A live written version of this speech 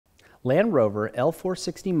Land Rover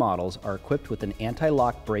L460 models are equipped with an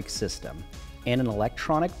anti-lock brake system and an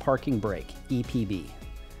electronic parking brake, EPB.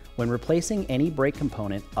 When replacing any brake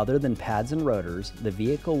component other than pads and rotors, the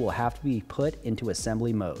vehicle will have to be put into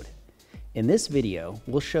assembly mode. In this video,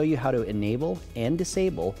 we'll show you how to enable and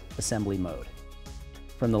disable assembly mode.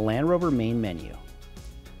 From the Land Rover main menu,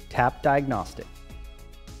 tap Diagnostic.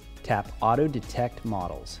 Tap Auto Detect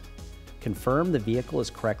Models. Confirm the vehicle is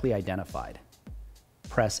correctly identified.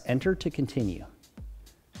 Press Enter to continue.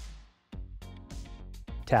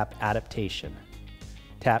 Tap Adaptation.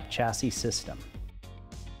 Tap Chassis System.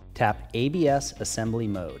 Tap ABS Assembly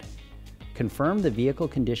Mode. Confirm the vehicle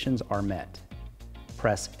conditions are met.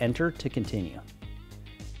 Press Enter to continue.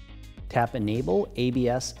 Tap Enable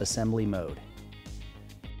ABS Assembly Mode.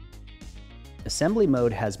 Assembly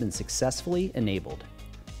mode has been successfully enabled.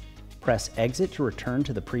 Press Exit to return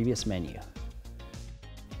to the previous menu.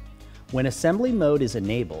 When assembly mode is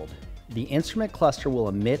enabled, the instrument cluster will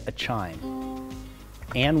emit a chime,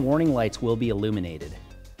 and warning lights will be illuminated.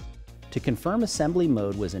 To confirm assembly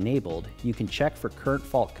mode was enabled, you can check for current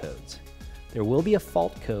fault codes. There will be a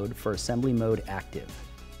fault code for assembly mode active.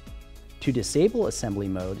 To disable assembly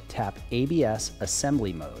mode, tap ABS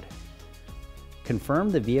Assembly Mode. Confirm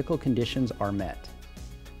the vehicle conditions are met.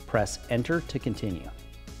 Press Enter to continue.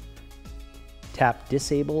 Tap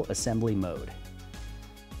Disable Assembly Mode.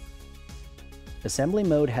 Assembly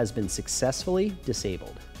mode has been successfully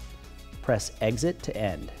disabled. Press Exit to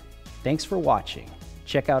end. Thanks for watching.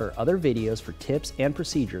 Check out our other videos for tips and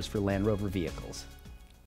procedures for Land Rover vehicles.